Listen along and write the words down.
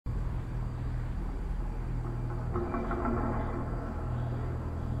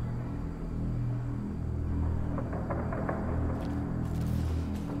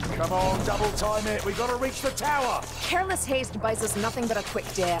Come on, double time it. We gotta reach the tower. Careless haste buys us nothing but a quick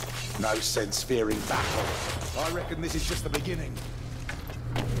death. No sense fearing battle. I reckon this is just the beginning.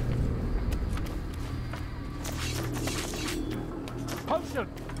 Potion!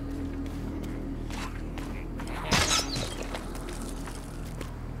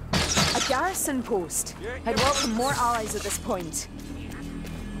 A garrison post. I'd welcome more allies at this point.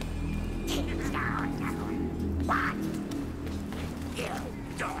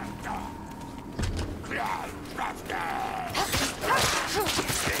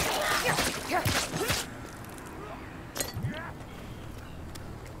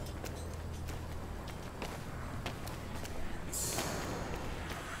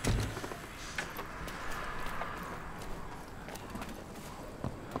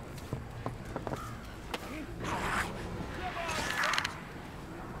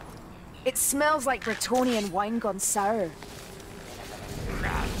 It smells like Bretonian wine gone sour.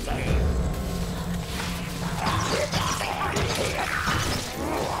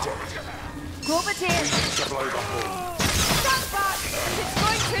 Globateer! Stand back! It's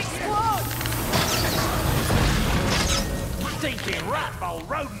going to explode! Stinking rat hole,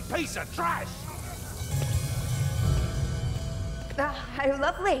 rodent piece of trash! Ah, how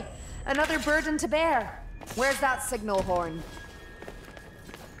lovely! Another burden to bear. Where's that signal horn?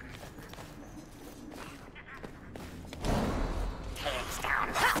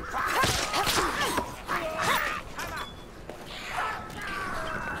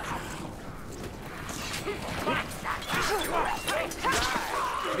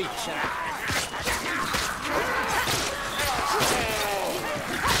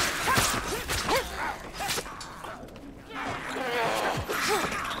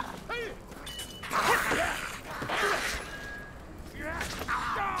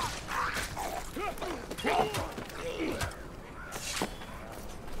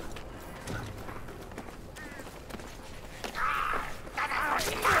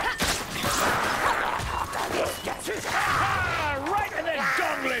 Right in the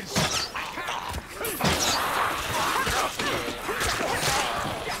goblins!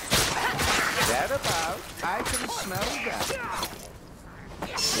 Thereabout, I can smell that.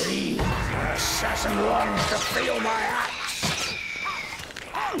 See, the assassin longs to feel my axe!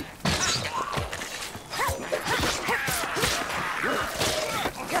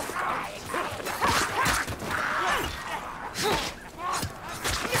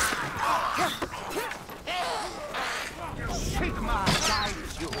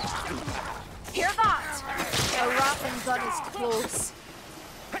 Hear that? A wrapping gun is close.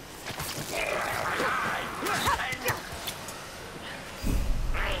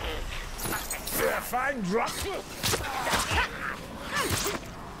 Fine drop.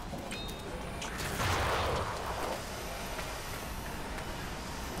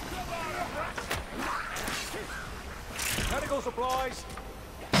 Medical supplies.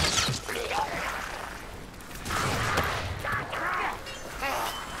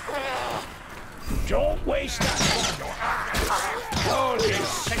 Don't waste that. Holy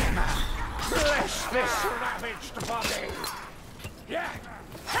Sigma! Bless this ravaged body. Yeah.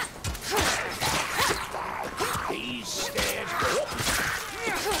 These stairs go up.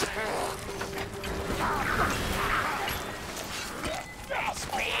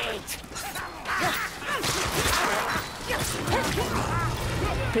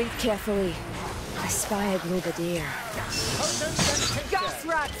 Breathe carefully. I spy a Globateer. Gas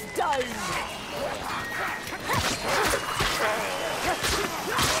rats down!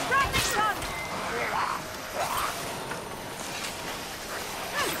 Wrapping gun!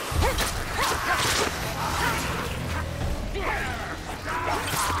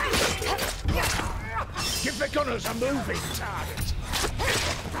 Give the gunners a moving target.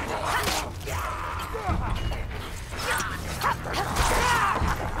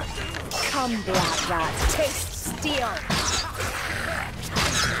 Come, black rat, taste steel!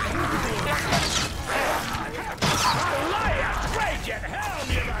 Liar! Raging helm,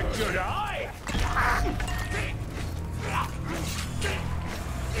 you've a good eye!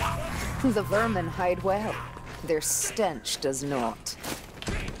 The vermin hide well. Their stench does not.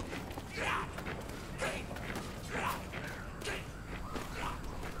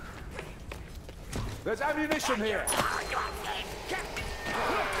 There's ammunition here!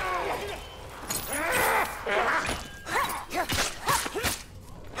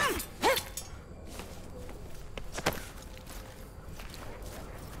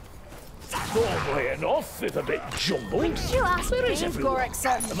 Normally enough, if a bit jumbled. You asked me,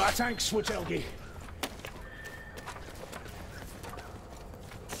 Gorikson. My thanks, Switelgi.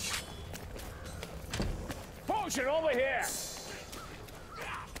 Potion over here!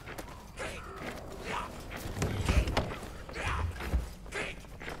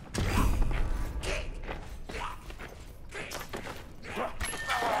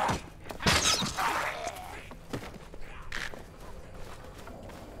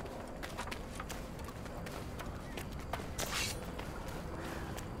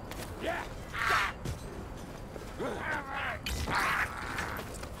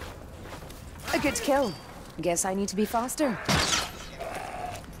 good kill. Guess I need to be faster.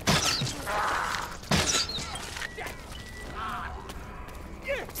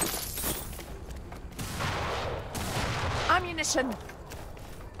 Ammunition!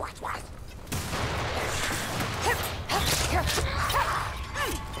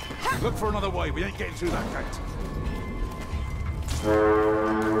 Look for another way. We ain't getting through that gate.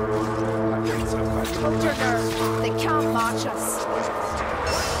 Hold your nerve. They can't march us.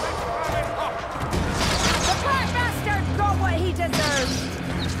 The black bastard got what he deserved.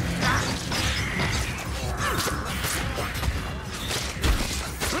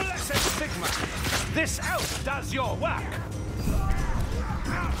 Blessed Sigma! This elf does your work!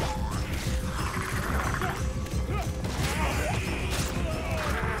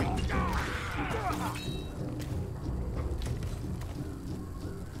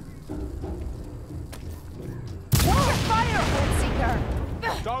 Fire, Hordseeker!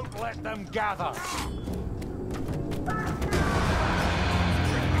 Don't let them gather!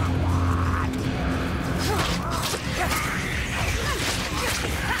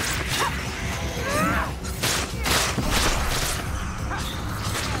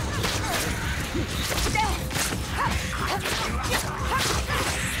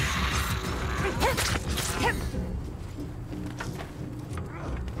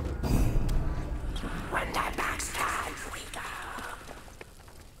 When the backstab, we go.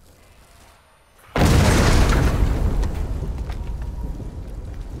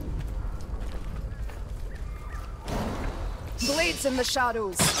 Blades in the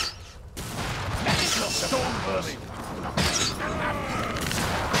shadows. Stormworthy!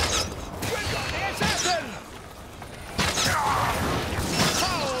 We've got the assassin!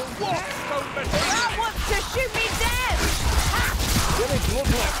 Oh, what? That wants to shoot me dead!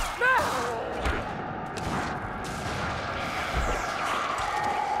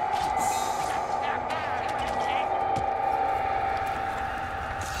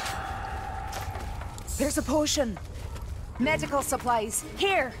 There's a potion. Medical supplies.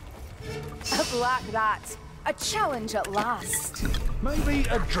 Here. A black rat. A challenge at last. Maybe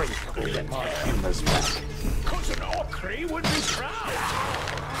a drink will get my humours back. Cousin Orcree would be proud.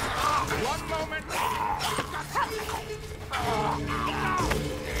 One moment.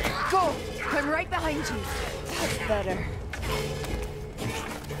 Go. I'm right behind you. That's better.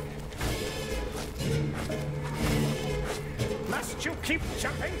 Must you keep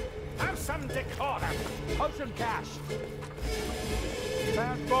jumping? Have some decorum. Potion cash.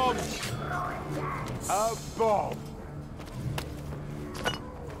 Found bomb. A bomb.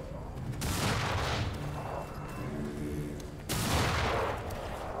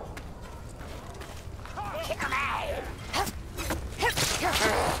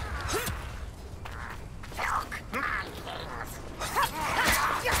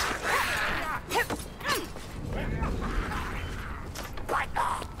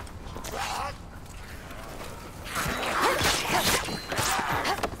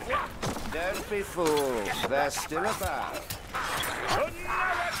 Don't be fooled. They're still about. Another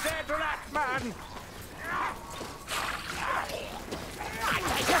dead rat, man!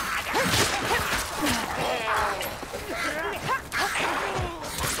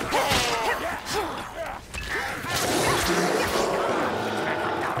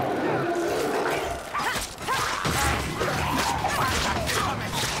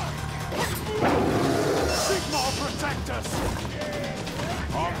 Sigma protect us!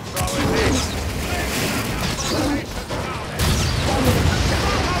 I'm throwing this!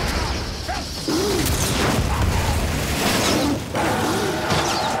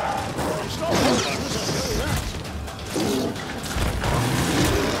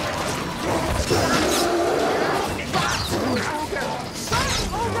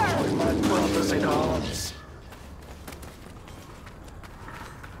 My brothers in arms!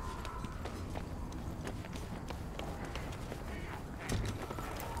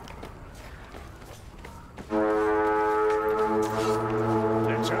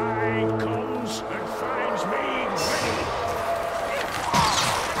 The time comes and finds me ready.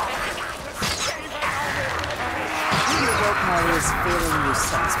 Willpower is failing you,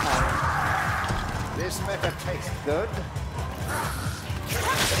 Sense Power. This better taste good.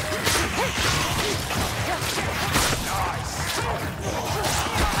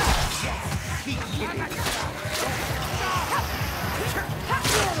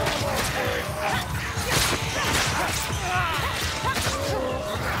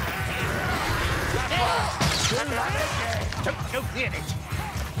 Don't go near it.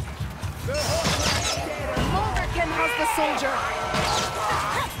 Mulderkin has the soldier.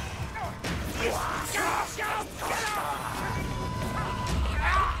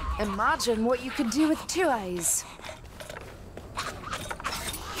 Imagine what you could do with 2 eyes.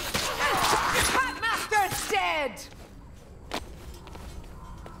 Master's dead!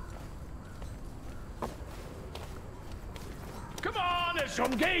 Come on, it's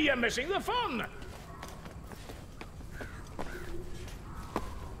some gay, you're missing the fun!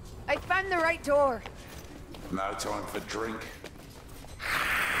 I found the right door. No time for drink.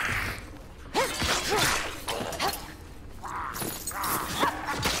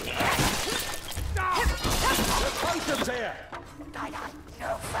 The totem's here!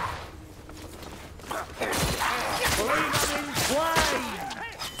 Flaming flame!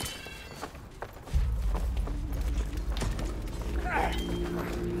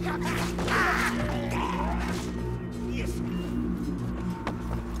 Yes.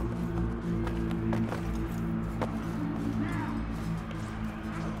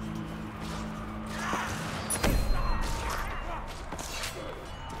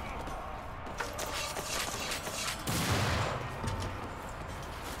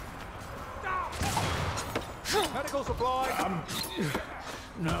 Medical supply.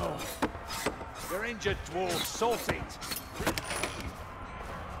 No. You're injured, dwarf. Salt it.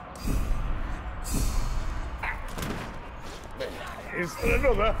 Is there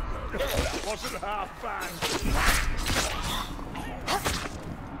another? That wasn't half bad.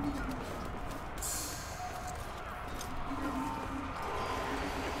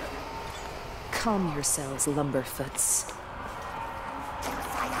 Calm yourselves, lumberfoots.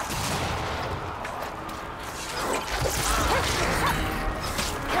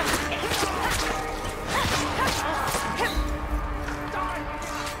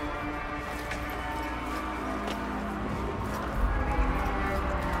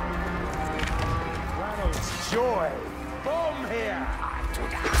 Joy! Bomb here!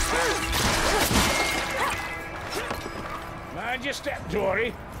 Mind your step,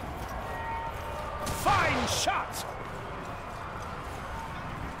 Dory. Fine shot!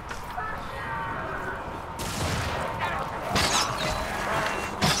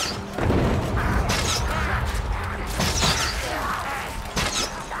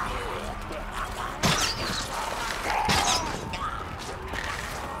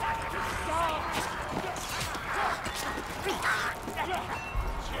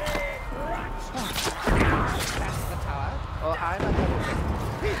 Or I'm a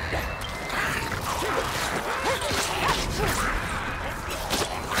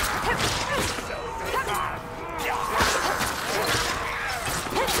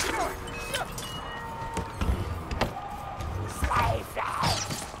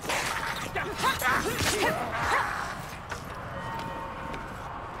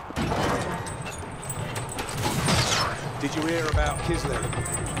Did you hear about Kislev?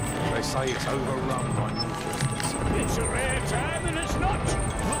 They say it's overrun by Northerners. It's a rare time and it's not.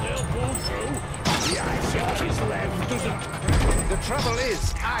 But they'll pull through. The ice is left, doesn't. The trouble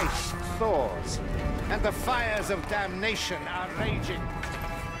is, ice thaws, and the fires of damnation are raging.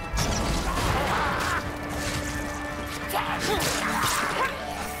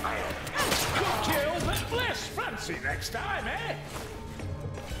 Good kill, but bliss. Fancy next time, eh?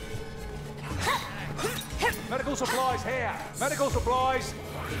 Medical supplies here. Medical supplies.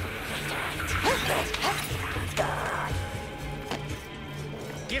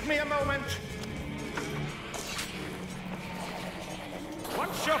 Give me a moment.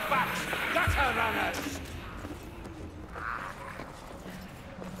 Watch your back, gutter runners!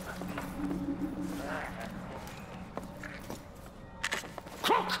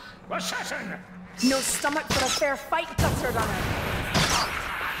 Crook! Assassin! No stomach for a fair fight, gutter runner.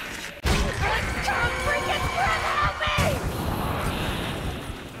 Come, freaking friend, help me!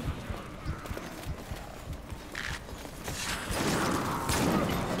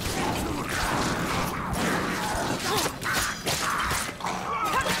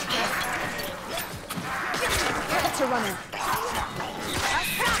 Gutter runner.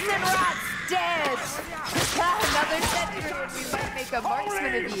 Assassin rat's dead! Another century and we might make a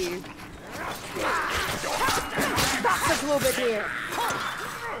marksman of you. That's a global here.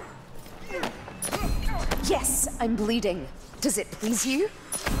 Yes, I'm bleeding. Does it please you?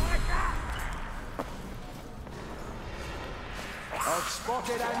 I've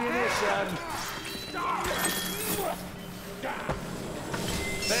spotted ammunition.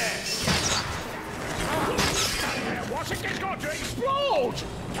 There! What's it going to explode?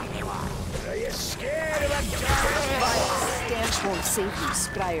 Are you scared of a giant? Stench won't save you,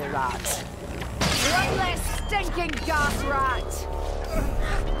 Scryer rat. Bloodless, stinking gas rat!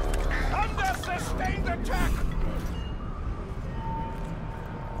 Under sustained attack!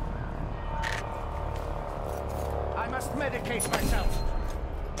 I must medicate myself.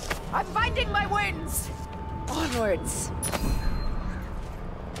 I'm finding my wounds! Onwards.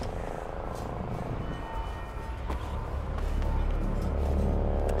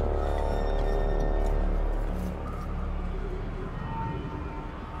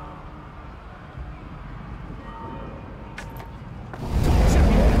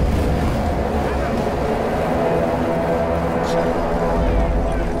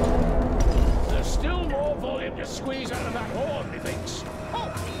 There's still more volume to squeeze out of that horn, methinks. Oh!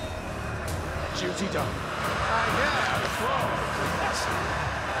 Duty done.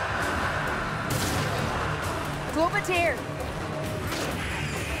 Globeteer!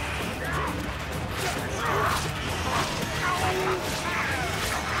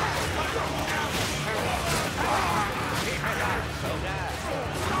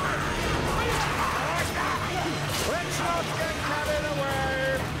 Let's not get carried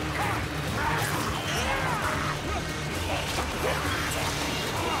away!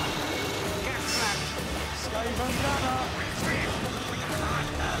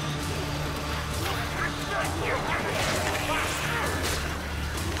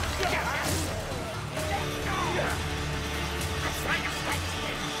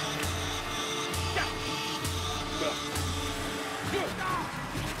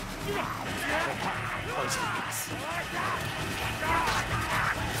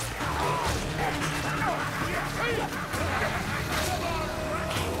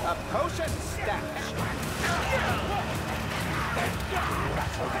 A potion stash.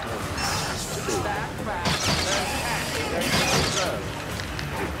 Stack back.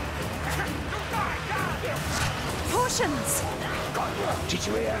 Potions! Did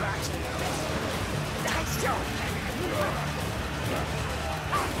you hear that?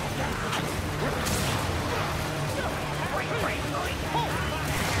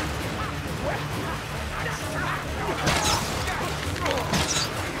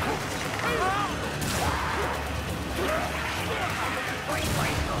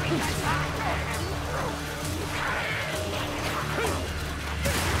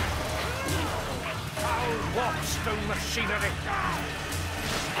 What stone machinery?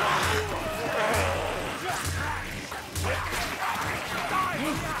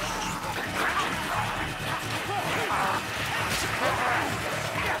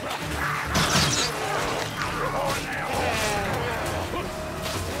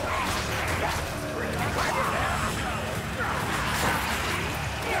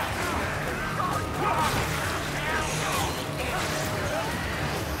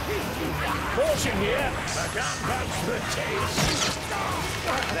 Caution here! I can't vouch for the taste.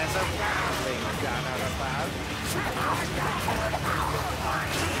 There's a rambling gunner about.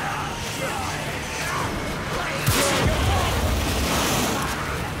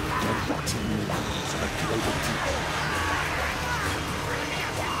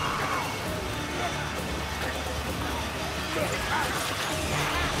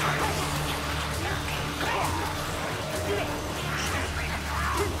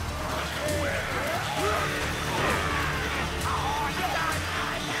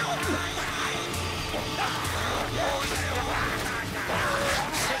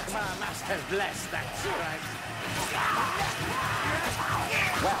 Sigma must have blessed that strike.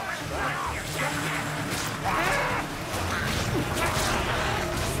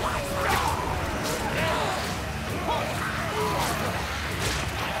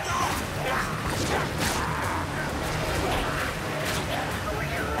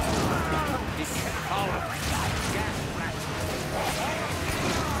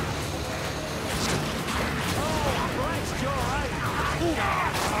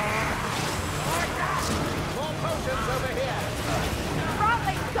 More potions over here.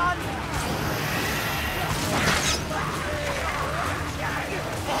 Throttling gun!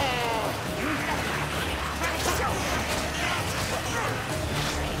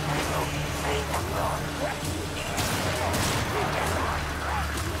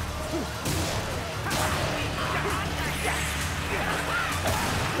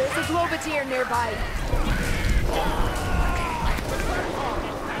 There's a Globeteer nearby.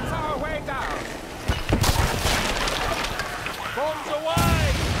 That's our way down. Bombs away!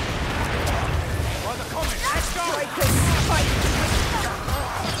 By the comet, let's go! Strike this fight!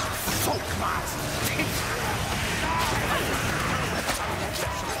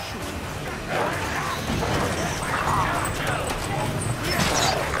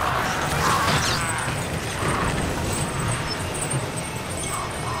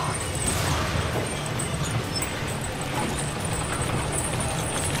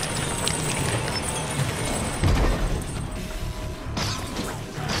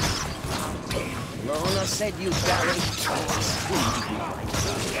 said you barely...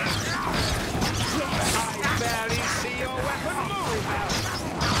 I barely see your weapon move.